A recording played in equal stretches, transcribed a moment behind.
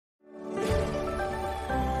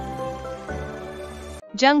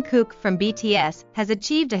Jungkook from BTS has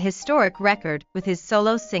achieved a historic record with his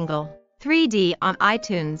solo single, 3D on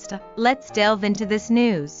iTunes. Let's delve into this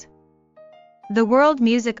news. The World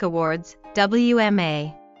Music Awards,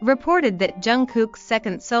 WMA, reported that Jungkook's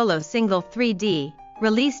second solo single 3D,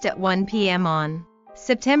 released at 1 p.m. on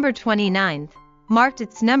September 29, marked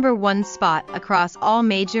its #1 spot across all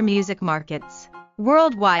major music markets.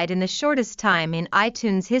 Worldwide in the shortest time in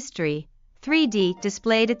iTunes history, 3D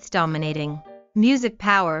displayed its dominating music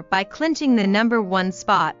power by clinching the #1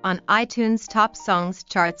 spot on iTunes Top Songs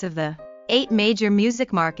charts of the 8 major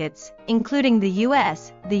music markets, including the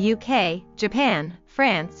US, the UK, Japan,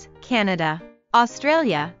 France, Canada,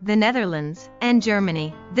 Australia, the Netherlands, and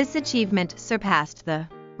Germany. This achievement surpassed the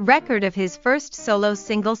record of his first solo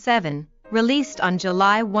single 7, released on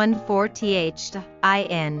July 14th.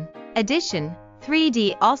 In addition,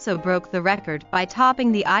 3D also broke the record by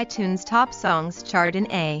topping the iTunes Top Songs chart in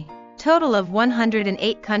a total of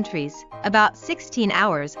 108 countries, about 16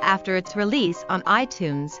 hours after its release on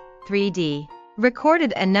iTunes. 3D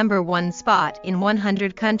recorded a #1 spot in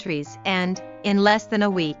 100 countries and, in less than a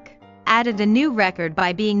week, added a new record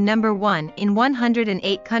by being #1 in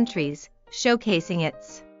 108 countries, showcasing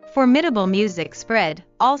its formidable music spread.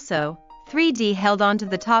 Also, 3D held on to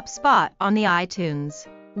the top spot on the iTunes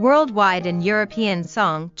worldwide and European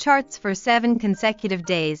song charts for 7 consecutive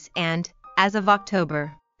days and, as of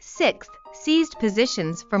October 6, seized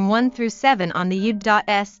positions from 1 through 7 on the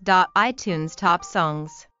U.S. iTunes Top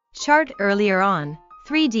Songs chart. Earlier on,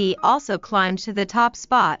 3D also climbed to the top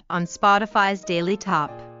spot on Spotify's Daily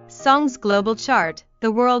Top Songs Global Chart,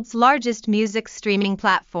 the world's largest music streaming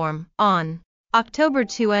platform, on October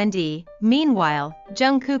 2. Meanwhile,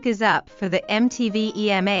 Jungkook is up for the MTV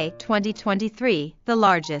EMA 2023, the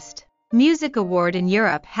largest music award in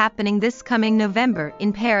Europe, happening this coming November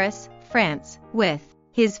in Paris, France, with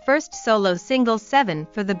his first solo single 7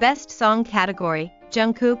 for the Best Song category.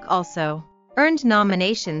 Jungkook also earned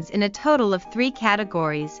nominations in a total of 3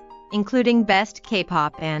 categories, including Best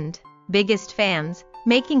K-pop and Biggest Fans,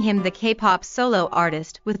 making him the K-pop solo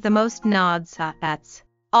artist with the most nods. That's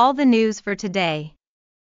all the news for today.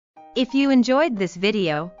 If you enjoyed this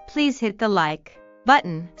video, please hit the like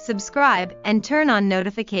button, subscribe, and turn on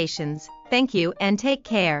notifications. Thank you and take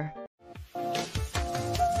care.